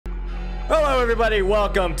Hello everybody,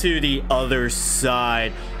 welcome to The Other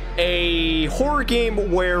Side, a horror game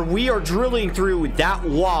where we are drilling through that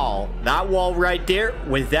wall right there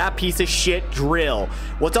with that piece of shit drill.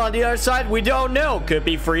 What's on the other side? We don't know. Could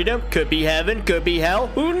be freedom, could be heaven, could be hell,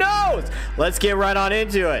 who knows? Let's get right on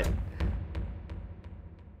into it.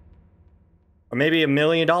 Or maybe $1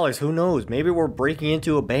 million, who knows? Maybe we're breaking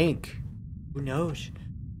into a bank. Who knows?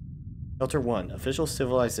 Filter 1, official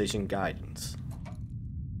civilization guidance.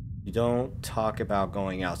 You don't talk about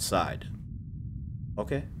going outside.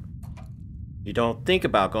 Okay. You don't think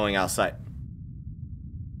about going outside.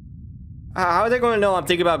 How are they going to know I'm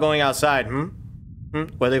thinking about going outside,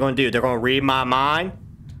 What are they going to do? They're going to read my mind?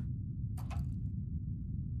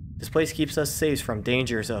 This place keeps us safe from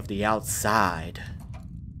dangers of the outside.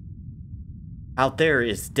 Out there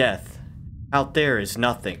is death. Out there is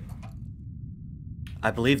nothing.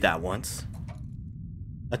 I believed that once.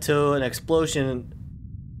 Until an explosion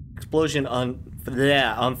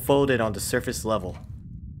unfolded on the surface level.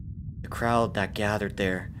 The crowd that gathered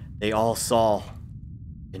there, they all saw,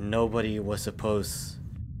 and nobody was supposed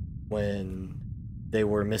when they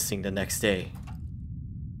were missing the next day.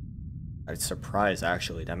 I'm surprised,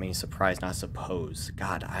 actually. That means surprise, not suppose.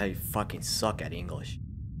 God, I fucking suck at English.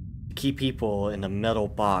 To keep people in a metal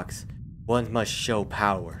box, one must show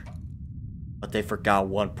power. But they forgot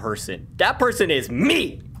one person. That person is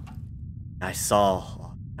me! I saw,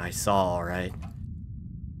 alright.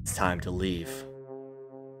 It's time to leave.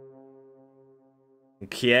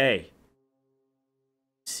 Okay.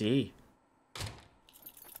 See.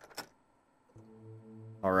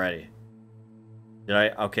 Alrighty.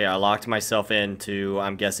 Okay, I locked myself into,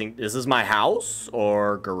 I'm guessing, this is my house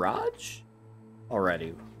or garage?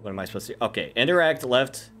 Alrighty. What am I supposed to do? Okay, interact,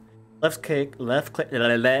 left click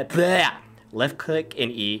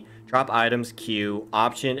and E, drop items, Q,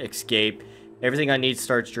 option, escape. Everything I need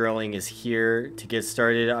starts drilling is here. To get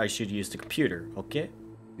started, I should use the computer. Okay.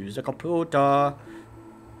 Use the computer.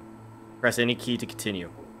 Press any key to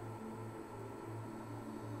continue.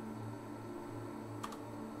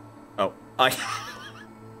 Oh. I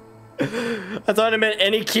thought it meant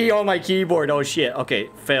any key on my keyboard. Oh shit.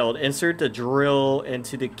 Okay. Failed. Insert the drill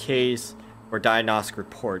into the case for diagnostic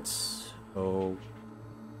reports.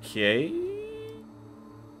 Okay.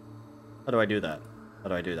 How do I do that? How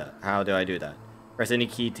do I do that? How do I do that? Press any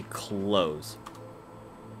key to close.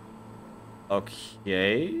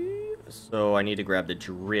 Okay. So I need to grab the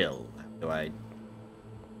drill.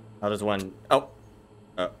 How does one... Oh.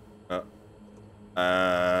 How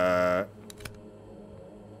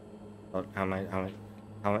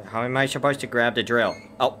am I supposed to grab the drill?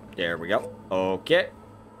 Oh, there we go. Okay.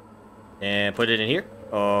 And put it in here.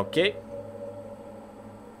 Okay.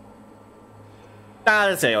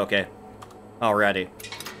 Let's say okay. Alrighty.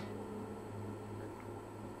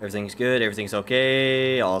 Everything's good. Everything's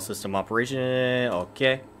okay. All system operation.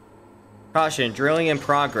 Okay. Caution: drilling in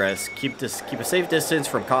progress. Keep a safe distance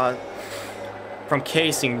from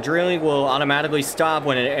casing. Drilling will automatically stop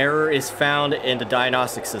when an error is found in the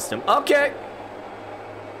diagnostic system. Okay.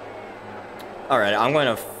 All right. I'm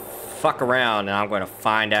gonna fuck around and I'm gonna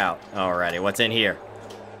find out. Alrighty. What's in here?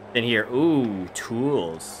 In here. Ooh,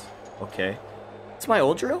 tools. Okay. It's my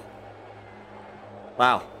old drill.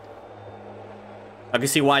 Wow. I can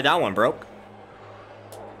see why that one broke.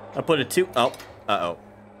 I put a two. Oh. Uh-oh.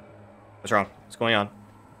 What's wrong? What's going on?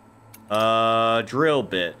 Drill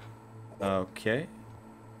bit. Okay.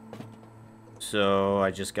 So I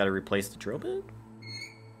just gotta replace the drill bit?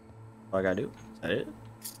 All I gotta do? Is that it?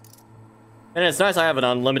 And it's nice I have an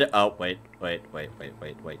unlimited... Oh, wait.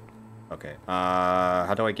 Okay.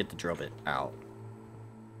 How do I get the drill bit out?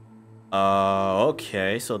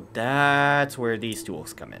 Okay, so that's where these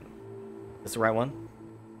tools come in. That's the right one?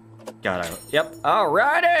 Got it. Yep.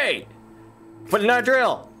 Alrighty! Put another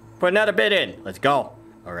drill! Put another bit in. Let's go.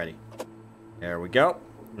 Alrighty. There we go.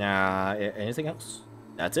 Now, anything else?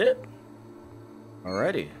 That's it?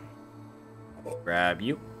 Alrighty. Grab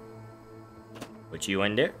you. Put you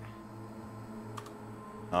in there.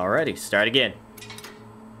 Alrighty, start again.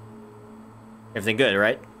 Everything good,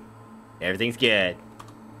 right? Everything's good.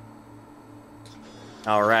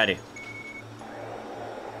 Alrighty.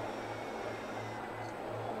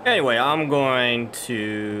 Anyway, I'm going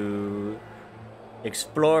to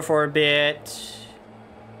explore for a bit.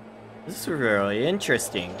 This is really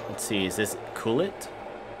interesting. Let's see, is this coolant?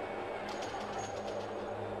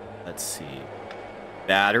 Let's see.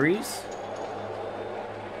 Batteries.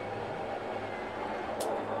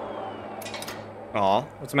 Aw,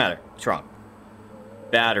 what's the matter? What's wrong?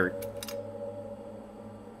 Battery.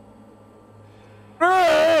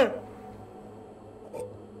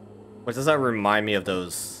 What does that remind me of?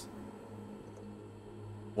 Those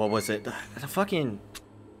what was it? The fucking...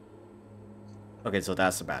 Okay, so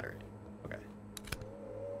that's the battery. Okay.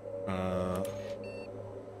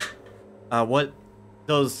 What...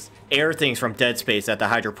 Those air things from Dead Space at the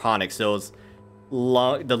hydroponics, those...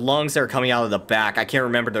 the lungs that are coming out of the back. I can't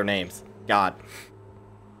remember their names. God.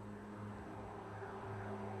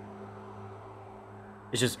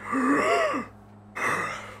 It's just...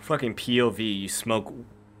 Fucking POV, you smoke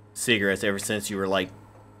cigarettes ever since you were like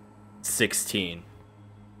 16.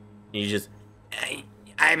 You just...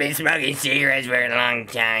 I've been smoking cigarettes for a long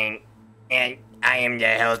time, and I am the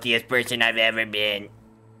healthiest person I've ever been.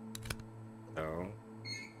 Oh.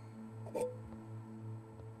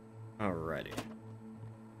 Alrighty.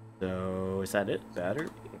 So, is that it? Battery?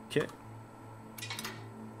 Okay.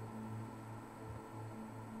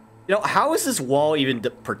 You know, how is this wall even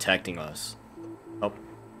protecting us? Oh.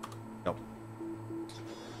 Nope.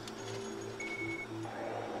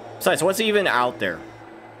 Besides, what's even out there?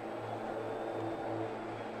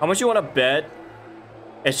 How much you want to bet?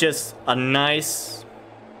 It's just a nice,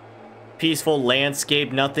 peaceful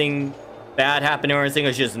landscape. Nothing bad happening or anything.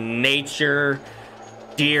 It's just nature.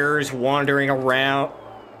 Deers wandering around.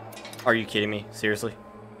 Are you kidding me? Seriously?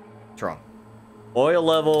 What's wrong? Oil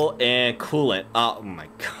level and coolant. Oh my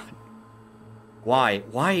god. Why?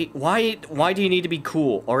 Why do you need to be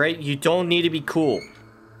cool? Alright? You don't need to be cool.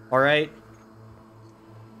 Alright?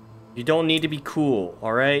 You don't need to be cool.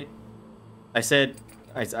 Alright? I've said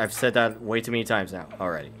that way too many times now.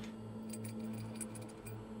 Already.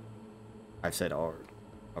 I've said already.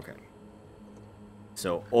 Okay.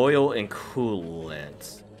 So, oil and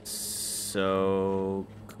coolant. So,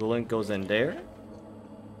 coolant goes in there?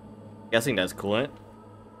 Guessing that's coolant.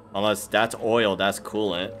 Unless that's oil, that's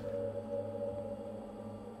coolant.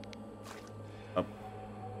 Oh.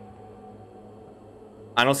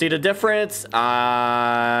 I don't see the difference.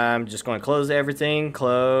 I'm just going to close everything.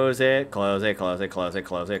 Close it, close it, close it, close it,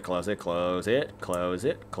 close it, close it, close it, close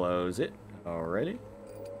it, close it. Alrighty.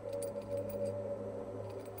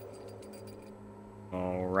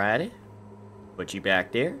 Alrighty. Put you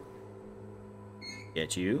back there.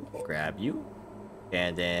 Get you, grab you,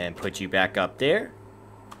 and then put you back up there.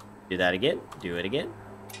 Do that again. Do it again.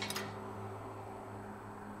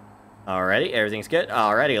 Alrighty, everything's good.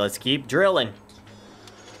 Alrighty, let's keep drilling.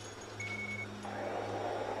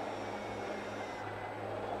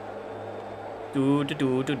 Do do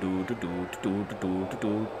do do do do do do do do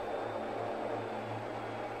do.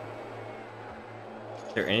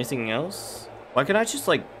 Is there anything else? Why can't I just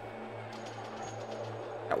like...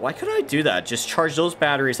 Why could I do that? Just charge those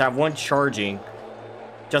batteries, have one charging.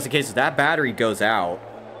 Just in case if that battery goes out.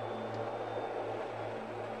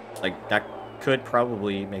 Like, that could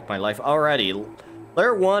probably make my life... Alrighty.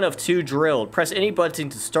 Layer 1 of 2 drilled. Press any button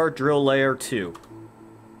to start drill layer 2.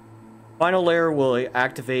 Final layer will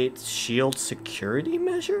activate shield security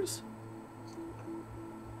measures?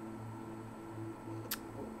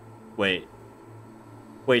 Wait.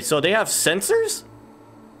 Wait, so they have sensors?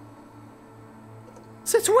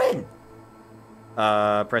 Since when?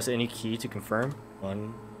 Press any key to confirm.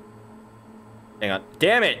 One. Hang on.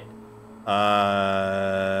 Damn it!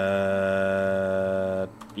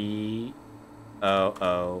 B.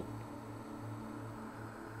 O.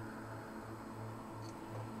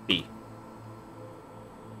 B.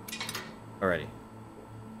 Alrighty.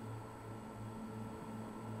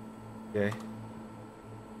 Okay.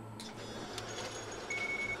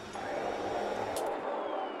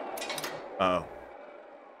 Uh-oh.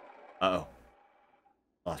 Uh-oh.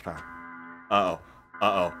 Lost power. Uh-oh.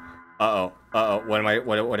 Uh-oh. Uh-oh. Uh-oh. What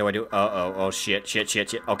do I do? Uh-oh. Oh, shit.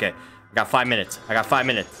 Okay. I got 5 minutes.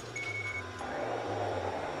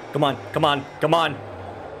 Come on.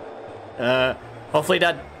 Hopefully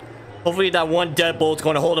that one deadbolt's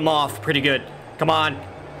going to hold him off pretty good. Come on.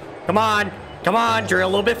 Drill a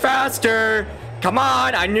little bit faster. Come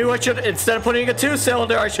on. I knew I should, instead of putting a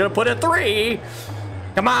 2-cylinder, I should have put a 3.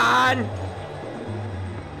 Come on,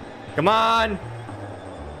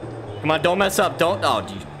 don't mess up. Don't. Oh,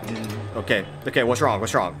 okay. What's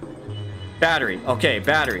wrong? Battery. Okay,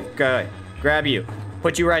 battery. Good. Grab you.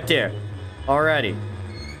 Put you right there. Alrighty.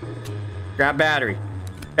 Grab battery.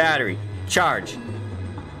 Charge.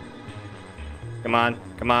 Come on.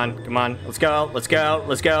 Let's go.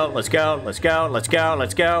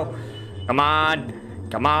 Come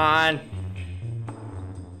on.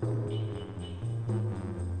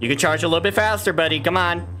 You can charge a little bit faster, buddy. Come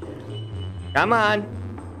on.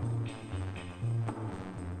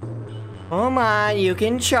 You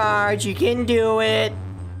can charge. You can do it.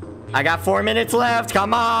 I got 4 minutes left.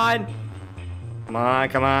 Come on.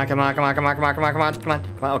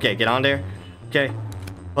 Okay, get on there. Okay.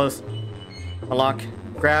 Close.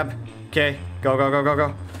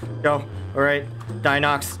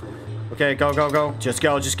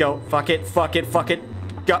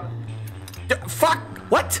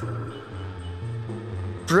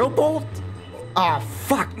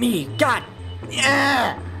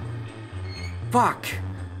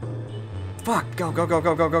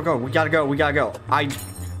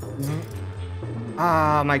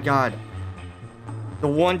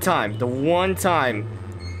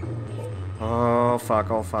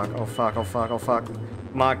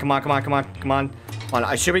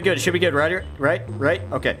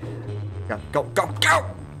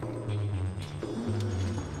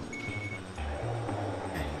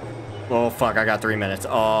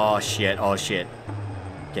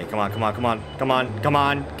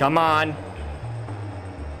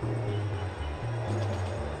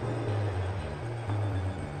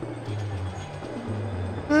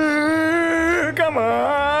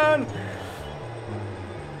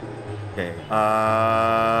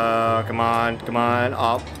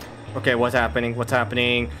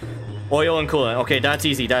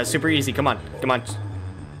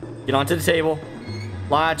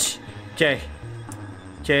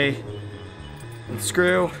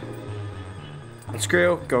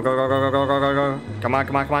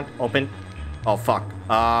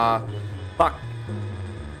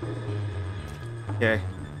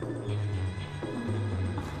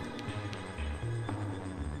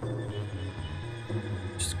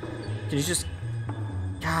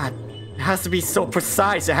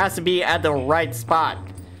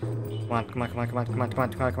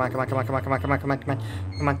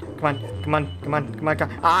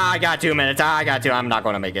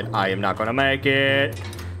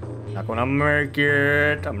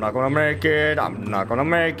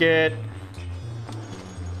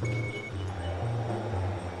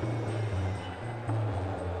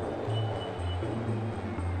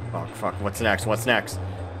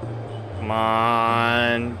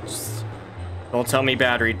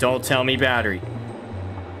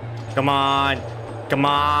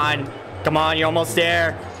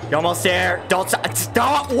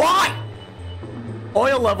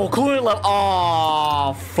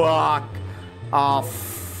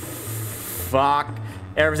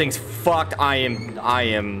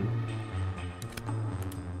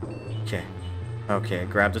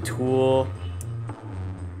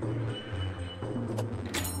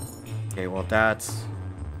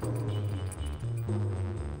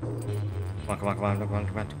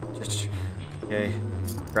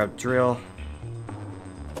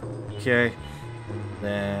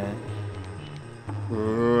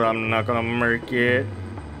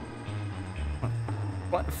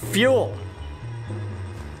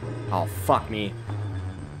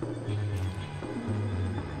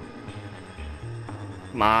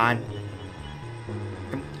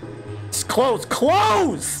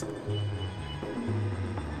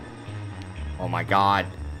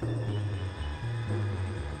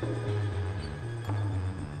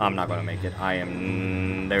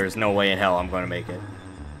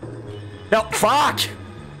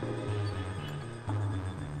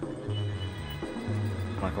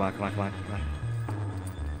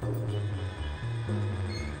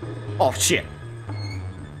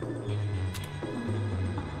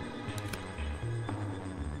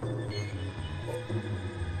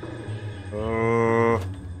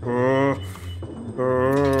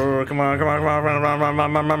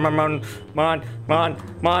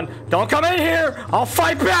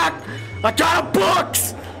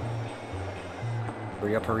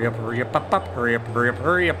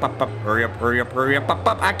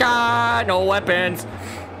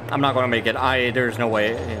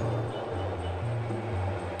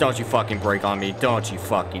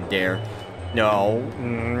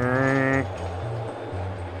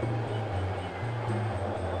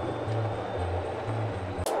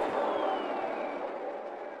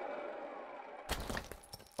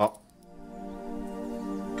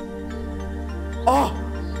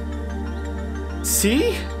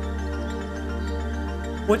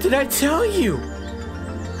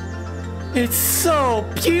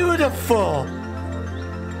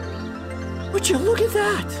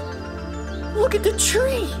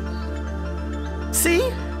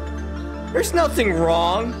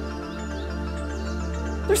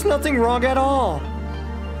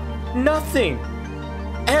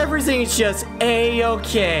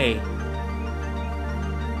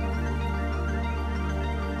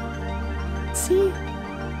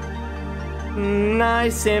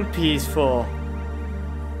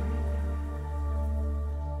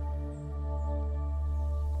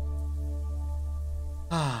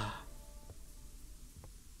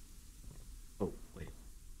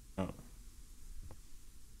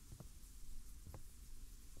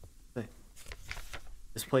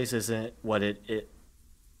 place isn't what it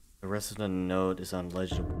the rest of the note is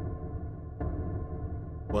unlegible.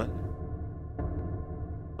 What?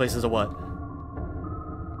 Place is a what?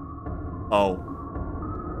 Oh.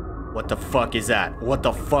 What the fuck is that? What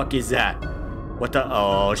the fuck is that? What the?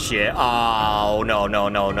 Oh shit. Oh no no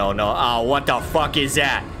no no no. Oh, what the fuck is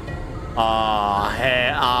that? Oh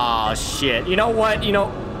hey. Oh shit. You know what? You know.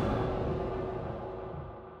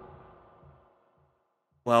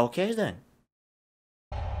 Well, okay then.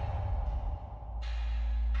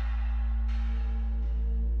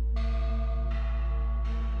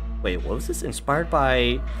 Wait, what was this? Inspired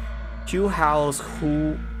by Hugh Howell's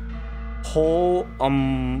Whole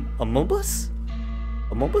Amoebus?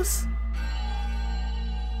 Amoebus?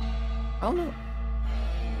 I don't know.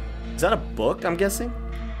 Is that a book, I'm guessing?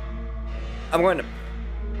 I'm going to...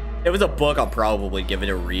 If it was a book, I'll probably give it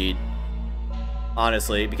a read.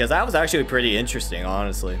 Honestly, because that was actually pretty interesting,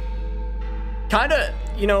 honestly. Kind of,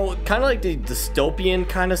 you know, kind of like the dystopian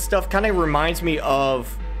kind of stuff. Kind of reminds me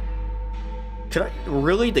of...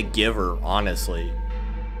 really The Giver, honestly.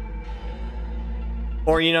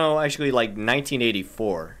 Or, you know, actually like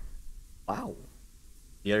 1984. Wow.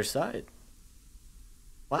 The Other Side.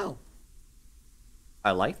 Wow.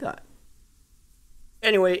 I like that.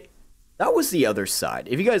 Anyway, that was The Other Side.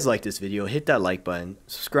 If you guys like this video, hit that like button,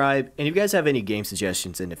 subscribe, and if you guys have any game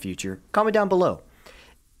suggestions in the future, comment down below.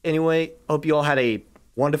 Anyway, hope you all had a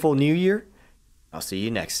wonderful new year. I'll see you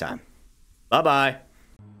next time. Bye-bye.